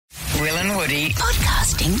Will and Woody.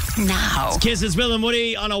 Podcasting now. Kiss, it's Will and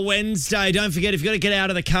Woody on a Wednesday. Don't forget, if you've got to get out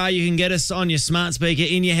of the car, you can get us on your smart speaker,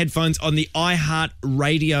 in your headphones, on the iHeart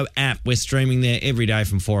Radio app. We're streaming there every day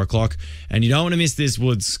from 4 o'clock. And you don't want to miss this,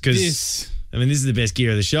 Woods, because this is the best gear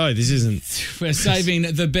of the show. This isn't... We're saving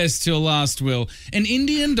the best till last, Will. An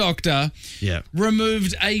Indian doctor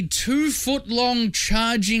removed a 2-foot-long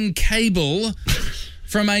charging cable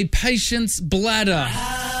from a patient's bladder.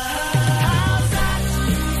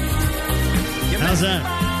 How's that?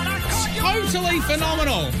 Totally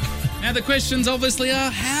phenomenal. Now, the questions obviously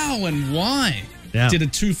are how and why did a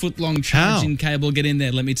 2-foot-long charging cable get in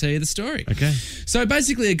there? Let me tell you the story. Okay. So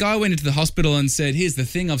basically, a guy went into the hospital and said, here's the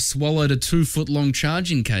thing, I've swallowed a 2-foot-long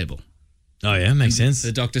charging cable. Oh, yeah, makes sense.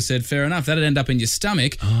 The doctor said, fair enough, that'd end up in your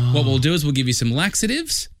stomach. Oh. What we'll do is we'll give you some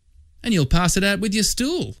laxatives and you'll pass it out with your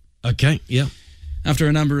stool. Okay, yeah. After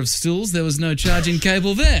a number of stools, there was no charging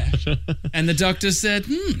cable there. And the doctor said,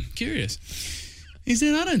 curious. He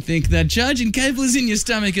said, I don't think that charging cable is in your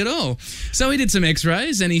stomach at all. So he did some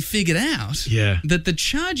x-rays and he figured out that the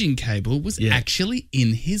charging cable was actually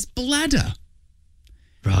in his bladder.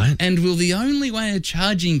 Right. And the only way a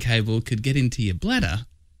charging cable could get into your bladder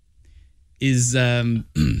is, it's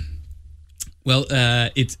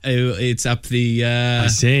up the... I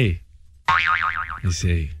see.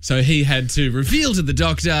 So he had to reveal to the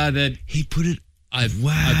doctor that he put it... I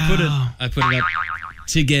put it up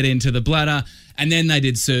to get into the bladder. And then they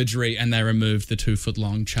did surgery and they removed the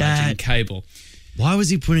 2-foot-long charging cable. Why was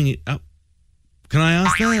he putting it up? Can I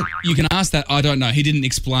ask that? You can ask that. I don't know. He didn't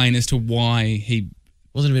explain as to why he...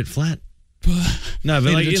 Wasn't a bit flat? No,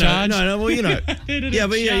 but like, you know, well, you know. Yeah,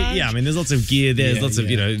 I mean, there's lots of gear. There's lots of,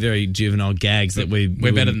 very juvenile gags that we're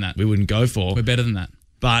better than that. We wouldn't go for. We're better than that.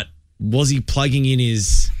 But was he plugging in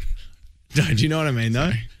his... Do you know what I mean, though?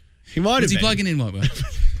 Sorry. He might have Was he been. plugging in what?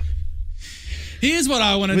 Here's what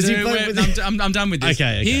I want to do. I'm done with this.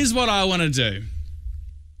 Okay. Here's what I want to do.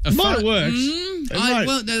 It might have worked.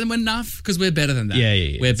 Well, enough, because we're better than that.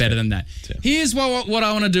 Yeah. We're better than that. Here's what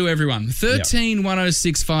I want to do, everyone.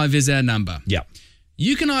 131065 is our number. Yeah.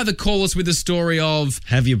 You can either call us with a story of...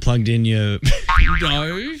 Have you plugged in your...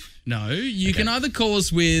 No. You can either call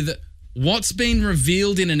us with what's been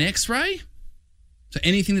revealed in an X-ray. So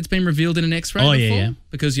anything that's been revealed in an X-ray before? Yeah.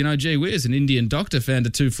 Because, gee whiz, an Indian doctor found a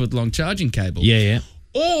 2-foot-long charging cable. Yeah.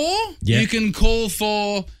 Or you can call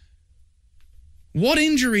for what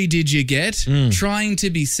injury did you get trying to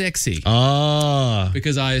be sexy? Oh.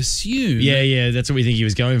 Because I assume... Yeah, that's what we think he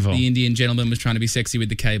was going for. The Indian gentleman was trying to be sexy with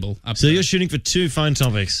the cable. So you're shooting for 2 phone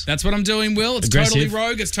topics. That's what I'm doing, Will. It's totally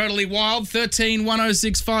rogue. It's totally wild.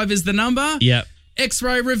 131065 is the number. Yep.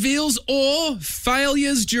 X-ray reveals or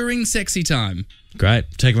failures during sexy time. Great.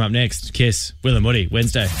 Take them up next. Kiss, Will and Woody,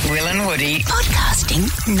 Wednesday. Will and Woody.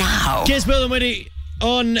 Podcasting now. Kiss, Will and Woody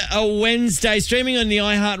on a Wednesday. Streaming on the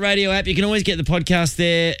iHeart Radio app. You can always get the podcast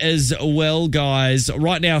there as well, guys.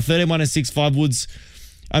 Right now, 131065 Woods.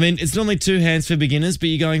 I mean, it's normally 2 hands for beginners, but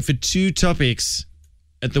you're going for 2 topics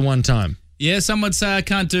at the one time. Yeah, some would say I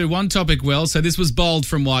can't do one topic well, so this was bold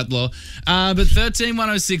from Whitelaw. But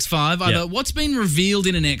 131065, either what's been revealed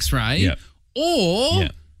in an X-ray or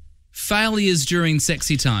failures during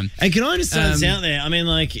sexy time. And can I just throw this out there? I mean,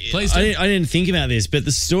 like, please do. I didn't think about this, but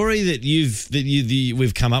the story that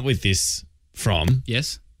we've come up with this from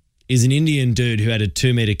is an Indian dude who had a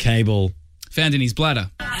 2-meter cable found in his bladder.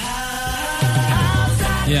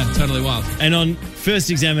 Yeah, totally wild. And on first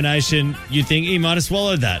examination, you'd think he might have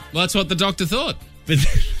swallowed that. Well, that's what the doctor thought. But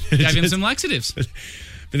gave him some laxatives. But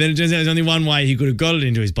then it turns out there's only one way he could have got it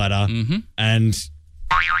into his bladder. Mm-hmm. And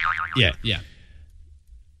yeah.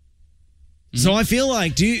 So I feel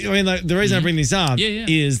like, the reason I bring this up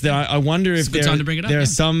is that I wonder if there are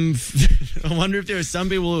some I wonder if there are some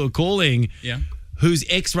people who are calling whose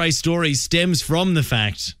X-ray story stems from the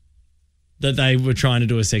fact that they were trying to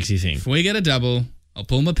do a sexy thing. If we get a double, I'll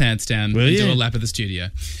pull my pants down and do a lap of the studio.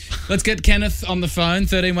 Let's get Kenneth on the phone,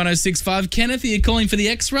 131065. Kenneth, are you calling for the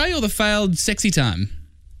X-ray or the failed sexy time?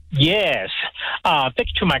 Yes. Back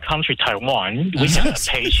to my country, Taiwan, we had a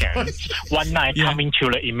patient one night coming to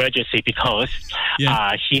the emergency because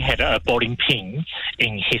he had a bowling pin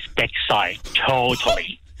in his backside,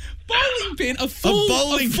 totally. Bowling pin? A full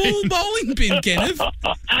bowling pin, Kenneth?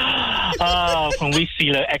 When we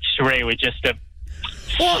see the X-ray, we just...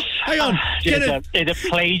 hang on. It's a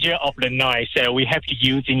pleasure of the night, so we have to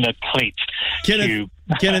use in the clip.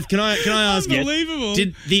 Kenneth, can I ask? Unbelievable.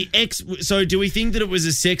 So do we think that it was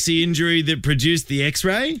a sexy injury that produced the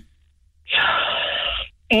X-ray?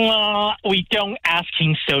 We don't ask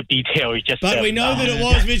him so detailed. We just. But we know that it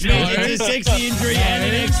was, which means it's a sexy injury and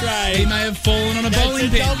an X-ray. He may have fallen on a bowling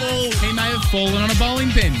pin. Double. He may have fallen on a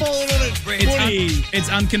bowling pin. Fallen on it. Woody. It's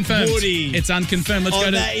unconfirmed. Woody. It's unconfirmed. Let's go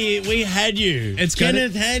to. That year, we had you. It's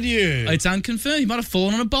Kenneth had you. It's unconfirmed. He might have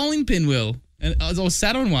fallen on a bowling pin, Will. Or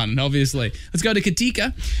sat on one, obviously. Let's go to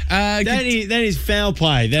Katika. That is foul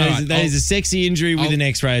play. That is a sexy injury with an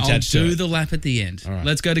X-ray attached to it. I'll do the lap at the end. Right.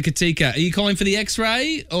 Let's go to Katika. Are you calling for the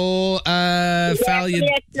X-ray or foul? The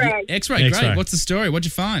X-ray. X-ray, great. What's the story? What'd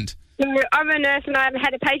you find? So I'm a nurse and I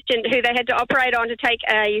had a patient who they had to operate on to take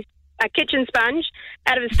a kitchen sponge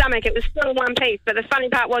out of his stomach. It was still in one piece, but the funny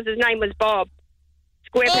part was his name was Bob.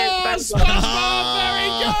 SquarePants SpongeBob, very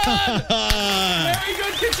good. Very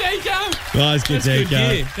good, Katika. Nice,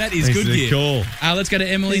 Katika. That is good gear. Cool. Let's go to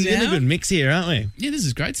Emily now. We're in a good mix here, aren't we? Yeah, this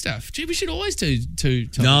is great stuff. Gee, we should always do two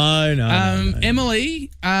topics. No.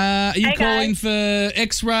 Emily, are you calling for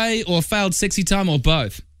X-ray or failed sexy time or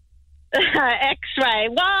both? X-ray.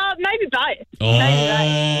 Well, maybe both. Oh,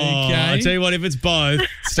 okay. I tell you what, if it's both,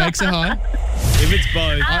 stakes are high. If it's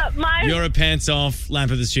both, you're a pants off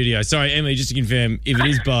lamp of the studio. Sorry, Emily, just to confirm, if it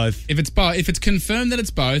is both. If it's confirmed that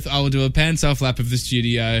it's both, I will do a pants off lap of the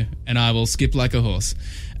studio and I will skip like a horse.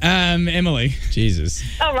 Emily. Jesus.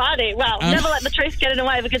 Alrighty. Well, never let the truth get in the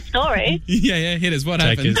way of a good story. Yeah, hit us. What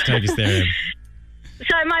happened? Take us there, Em.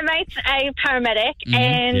 So my mate's a paramedic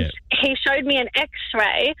and he showed me an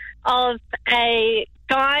X-ray of a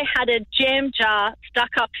guy had a jam jar stuck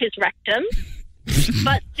up his rectum.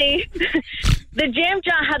 But the jam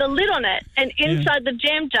jar had a lid on it, and inside the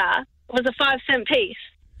jam jar was a 5-cent piece.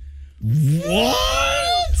 What?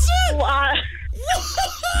 What?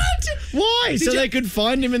 Why? So they could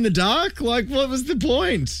find him in the dark? Like, what was the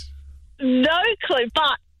point? No clue,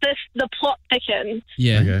 but the plot thickens.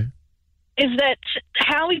 Yeah. Okay. Is that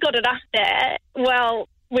how he got it up there? Well,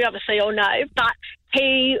 we obviously all know, but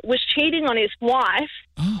he was cheating on his wife,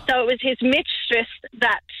 so it was his mistress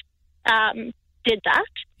that did that.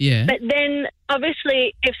 Yeah. But then,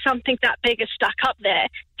 obviously, if something that big is stuck up there,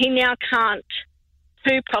 he now can't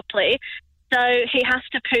poo properly, so he has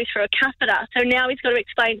to poo through a catheter. So now he's got to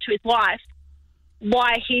explain to his wife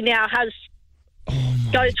why he now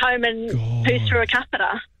goes home and poos through a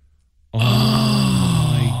catheter.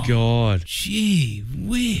 Oh, my God. Gee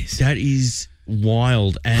whiz. That is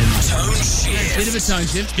wild and Bit of a tone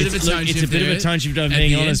shift. It's a bit of a tone shift, I'm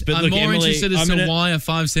being honest. But I'm look, more Emily, interested as to why a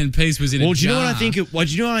 5-cent piece was in a jar. do you know what I think? Do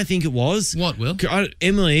you know what I think it was? What, Will?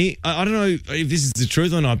 Emily, I don't know if this is the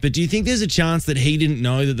truth or not, but do you think there's a chance that he didn't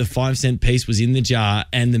know that the 5-cent piece was in the jar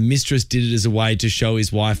and the mistress did it as a way to show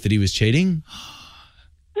his wife that he was cheating?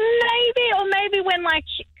 Maybe, or maybe when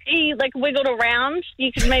he wiggled around,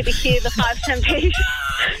 you could maybe hear the 5-cent piece.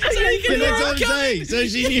 That's what I'm saying. So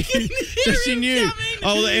she knew. She knew.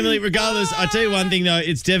 Oh, well, Emily, regardless, I tell you one thing though,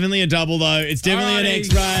 it's definitely a double though. It's definitely an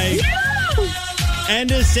X-ray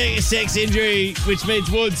and a sex injury, which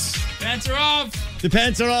means Woods. Pants are off. The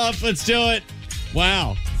pants are off. Let's do it.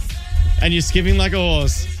 Wow. And you're skipping like a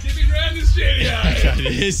horse. Skipping around the studio. Okay,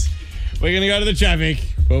 it is. We're going to go to the traffic.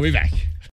 We'll be back.